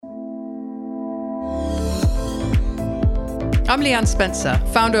I'm Leanne Spencer,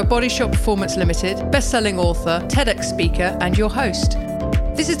 founder of Body Shop Performance Limited, best-selling author, TEDx speaker, and your host.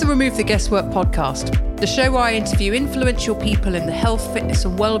 This is the Remove the Guesswork podcast, the show where I interview influential people in the health, fitness,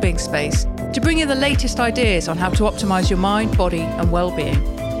 and well-being space to bring you the latest ideas on how to optimize your mind, body, and well-being.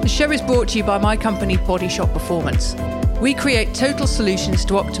 The show is brought to you by my company, Body Shop Performance. We create total solutions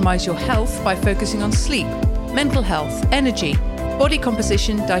to optimize your health by focusing on sleep, mental health, energy, body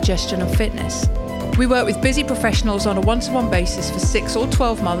composition, digestion, and fitness. We work with busy professionals on a one-to-one basis for 6 or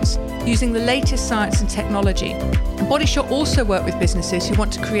 12 months using the latest science and technology. And Body Shop also work with businesses who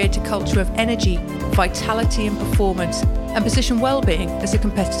want to create a culture of energy, vitality and performance and position well-being as a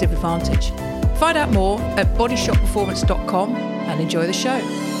competitive advantage. Find out more at bodyshopperformance.com and enjoy the show.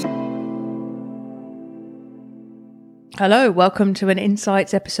 Hello, welcome to an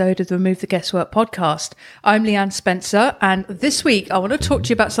Insights episode of the Remove the Guesswork podcast. I'm Leanne Spencer, and this week I want to talk to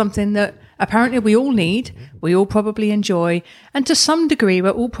you about something that apparently we all need, we all probably enjoy, and to some degree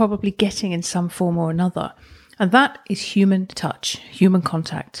we're all probably getting in some form or another. And that is human touch, human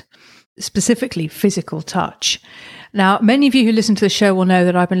contact, specifically physical touch. Now, many of you who listen to the show will know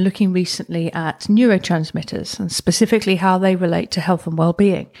that I've been looking recently at neurotransmitters and specifically how they relate to health and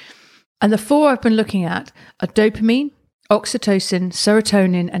well-being. And the four I've been looking at are dopamine, oxytocin,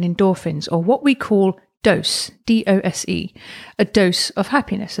 serotonin, and endorphins, or what we call DOSE, D-O-S-E, a dose of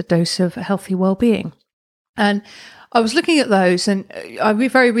happiness, a dose of healthy well-being. And I was looking at those, and I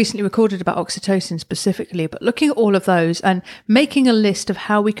very recently recorded about oxytocin specifically, but looking at all of those and making a list of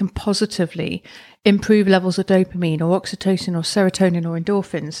how we can positively improve levels of dopamine or oxytocin or serotonin or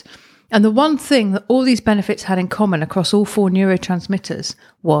endorphins. And the one thing that all these benefits had in common across all four neurotransmitters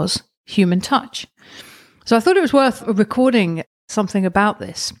was human touch. So I thought it was worth recording something about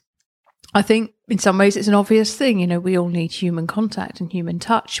this. I think in some ways it's an obvious thing, we all need human contact and human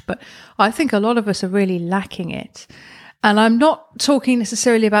touch, but I think a lot of us are really lacking it. And I'm not talking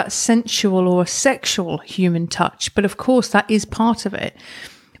necessarily about sensual or sexual human touch, but of course that is part of it.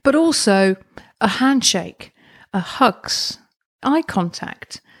 But also a handshake, a hugs, eye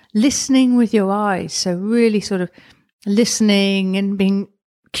contact, listening with your eyes. So really sort of listening and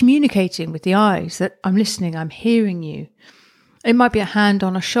communicating with the eyes that I'm listening, I'm hearing you. It might be a hand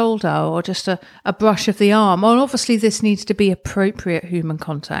on a shoulder or just a brush of the arm. Well, obviously this needs to be appropriate human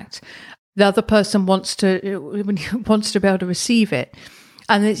contact. The other person wants to be able to receive it.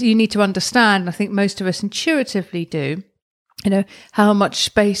 And you need to understand, I think most of us intuitively do, how much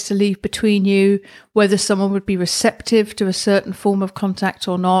space to leave between you, whether someone would be receptive to a certain form of contact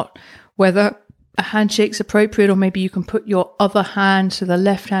or not, whether a handshake's appropriate, or maybe you can put your other hand, so the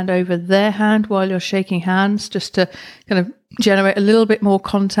left hand over their hand while you're shaking hands, just to kind of generate a little bit more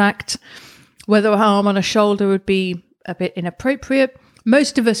contact. Whether an arm on a shoulder would be a bit inappropriate.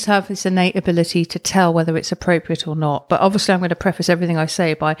 Most of us have this innate ability to tell whether it's appropriate or not. But obviously I'm going to preface everything I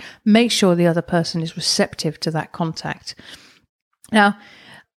say by make sure the other person is receptive to that contact. Now,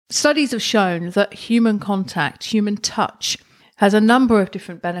 studies have shown that human contact, human touch, has a number of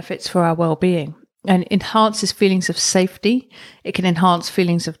different benefits for our well-being and enhances feelings of safety. It can enhance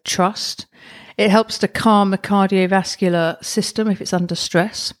feelings of trust. It helps to calm the cardiovascular system if it's under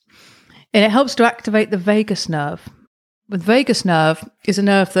stress. And it helps to activate the vagus nerve. The vagus nerve is a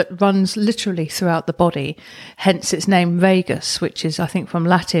nerve that runs literally throughout the body, hence its name vagus, which is, I think, from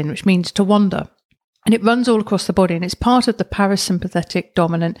Latin, which means to wander. And it runs all across the body, and it's part of the parasympathetic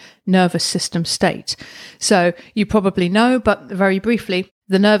dominant nervous system state. So you probably know, but very briefly,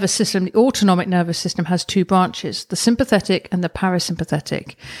 the nervous system, the autonomic nervous system, has two branches, the sympathetic and the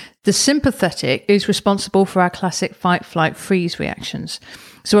parasympathetic. The sympathetic is responsible for our classic fight, flight, freeze reactions.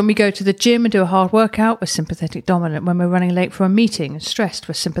 So when we go to the gym and do a hard workout, we're sympathetic dominant. When we're running late for a meeting and stressed,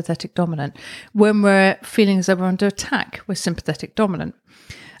 we're sympathetic dominant. When we're feeling as though we're under attack, we're sympathetic dominant.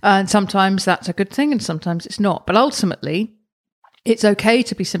 And sometimes that's a good thing and sometimes it's not. But ultimately, it's okay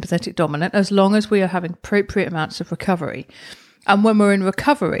to be sympathetic dominant as long as we are having appropriate amounts of recovery. And when we're in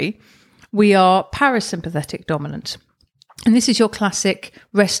recovery, we are parasympathetic dominant. And this is your classic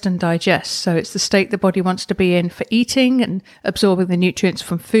rest and digest. So it's the state the body wants to be in for eating and absorbing the nutrients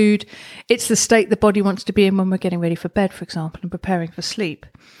from food. It's the state the body wants to be in when we're getting ready for bed, for example, and preparing for sleep.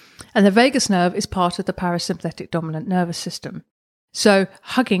 And the vagus nerve is part of the parasympathetic dominant nervous system. So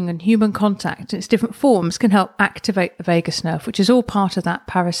hugging and human contact in its different forms can help activate the vagus nerve, which is all part of that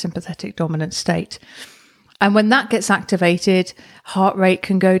parasympathetic dominant state. And when that gets activated, heart rate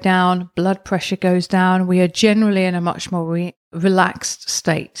can go down, blood pressure goes down. We are generally in a much more relaxed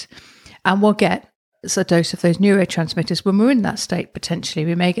state. And we'll get a dose of those neurotransmitters when we're in that state, potentially.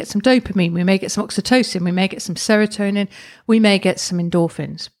 We may get some dopamine, we may get some oxytocin, we may get some serotonin, we may get some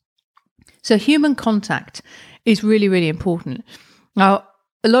endorphins. So human contact is really, really important. Now,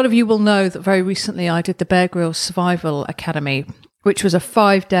 a lot of you will know that very recently I did the Bear Grylls Survival Academy, which was a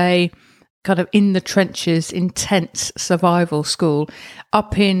 5-day kind of in the trenches, intense survival school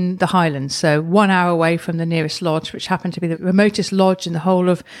up in the Highlands. So 1 hour away from the nearest lodge, which happened to be the remotest lodge in the whole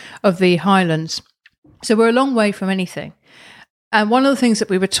of the Highlands. So we're a long way from anything. And one of the things that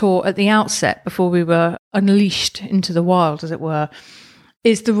we were taught at the outset, before we were unleashed into the wild, as it were,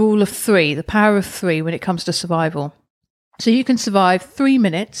 is the rule of 3, the power of 3 when it comes to survival. So you can survive 3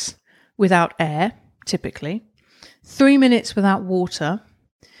 minutes without air, typically, 3 minutes without water,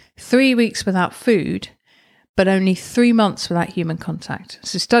 3 weeks without food, but only 3 months without human contact.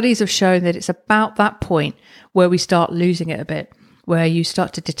 So studies have shown that it's about that point where we start losing it a bit, where you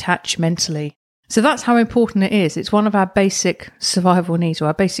start to detach mentally. So that's how important it is. It's one of our basic survival needs, or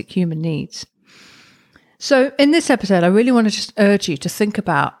our basic human needs. So in this episode, I really want to just urge you to think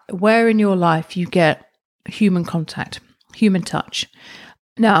about where in your life you get human contact, human touch.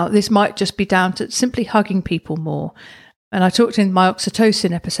 Now, this might just be down to simply hugging people more. And I talked in my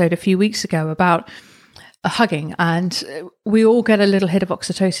oxytocin episode a few weeks ago about hugging, and we all get a little hit of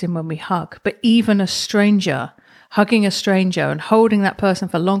oxytocin when we hug. But even a stranger, hugging a stranger and holding that person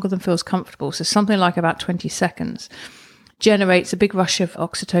for longer than feels comfortable, so something like about 20 seconds, generates a big rush of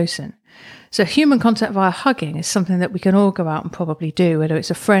oxytocin. So human contact via hugging is something that we can all go out and probably do, whether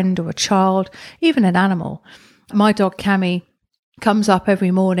it's a friend or a child, even an animal. My dog, Cammy, comes up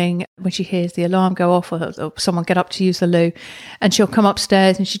every morning when she hears the alarm go off or someone get up to use the loo, and she'll come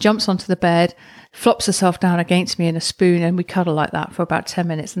upstairs and she jumps onto the bed, flops herself down against me in a spoon, and we cuddle like that for about 10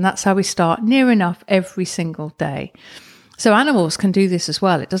 minutes. And that's how we start near enough every single day. So animals can do this as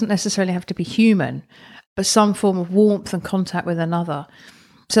well. It doesn't necessarily have to be human, but some form of warmth and contact with another.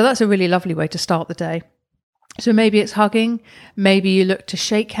 So that's a really lovely way to start the day. So maybe it's hugging, maybe you look to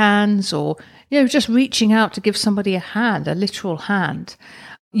shake hands, or just reaching out to give somebody a hand, a literal hand.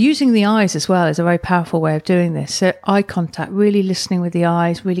 Using the eyes as well is a very powerful way of doing this. So eye contact, really listening with the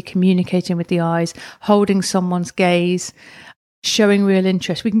eyes, really communicating with the eyes, holding someone's gaze, showing real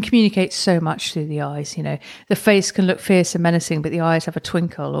interest. We can communicate so much through the eyes. The face can look fierce and menacing, but the eyes have a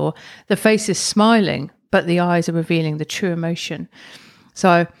twinkle, or the face is smiling, but the eyes are revealing the true emotion.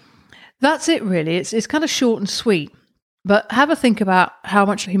 So that's it really. It's kind of short and sweet. But have a think about how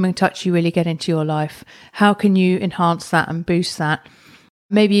much human touch you really get into your life. How can you enhance that and boost that?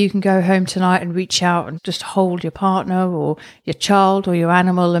 Maybe you can go home tonight and reach out and just hold your partner or your child or your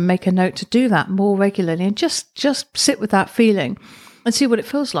animal and make a note to do that more regularly, and just sit with that feeling and see what it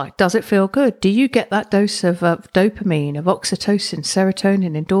feels like. Does it feel good? Do you get that dose of dopamine, of oxytocin,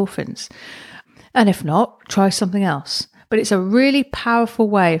 serotonin, endorphins? And if not, try something else. But it's a really powerful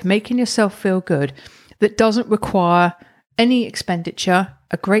way of making yourself feel good that doesn't require any expenditure,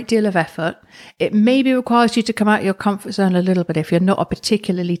 a great deal of effort. It maybe requires you to come out of your comfort zone a little bit if you're not a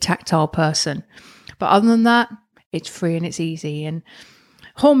particularly tactile person. But other than that, it's free and it's easy. And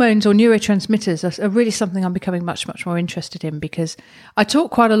hormones or neurotransmitters are really something I'm becoming much, much more interested in, because I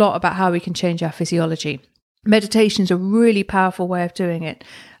talk quite a lot about how we can change our physiology. Meditation is a really powerful way of doing it.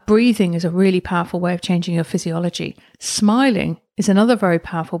 Breathing is a really powerful way of changing your physiology. Smiling is another very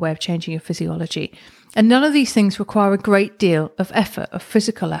powerful way of changing your physiology. And none of these things require a great deal of effort, of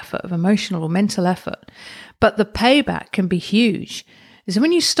physical effort, of emotional or mental effort. But the payback can be huge. Is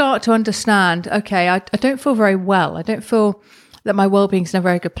when you start to understand, okay, I don't feel very well. I don't feel that my well-being is in a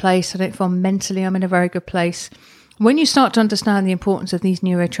very good place. I don't feel mentally I'm in a very good place. When you start to understand the importance of these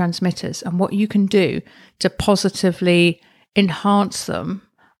neurotransmitters and what you can do to positively enhance them,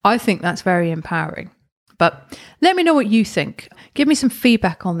 I think that's very empowering. But let me know what you think. Give me some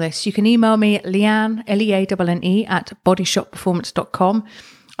feedback on this. You can email me at Leanne, Leanne, at bodyshotperformance.com.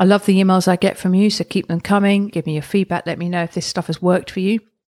 I love the emails I get from you, so keep them coming. Give me your feedback. Let me know if this stuff has worked for you.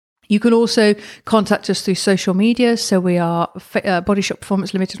 You can also contact us through social media. So we are Body Shot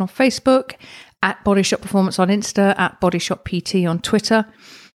Performance Limited on Facebook, at Body Shot Performance on Insta, at Body Shot PT on Twitter.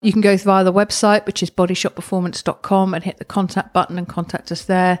 You can go via the website, which is bodyshotperformance.com, and hit the contact button and contact us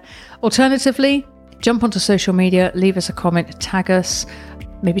there. Alternatively, jump onto social media, leave us a comment, tag us,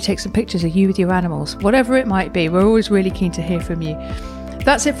 maybe take some pictures of you with your animals, whatever it might be. We're always really keen to hear from you.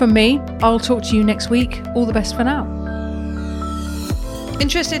 That's it from me. I'll talk to you next week. All the best for now.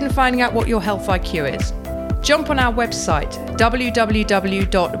 Interested in finding out what your health IQ is? Jump on our website,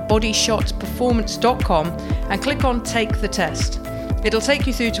 www.bodyshotperformance.com, and click on Take the Test. It'll take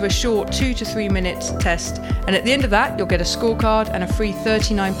you through to a short 2 to 3 minute test, and at the end of that, you'll get a scorecard and a free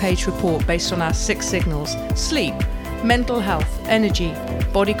 39-page report based on our 6 signals: sleep, mental health, energy,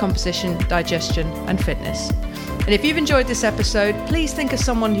 body composition, digestion, and fitness. And if you've enjoyed this episode, please think of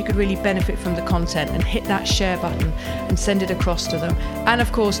someone who could really benefit from the content and hit that share button and send it across to them. And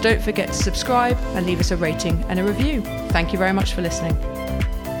of course, don't forget to subscribe and leave us a rating and a review. Thank you very much for listening.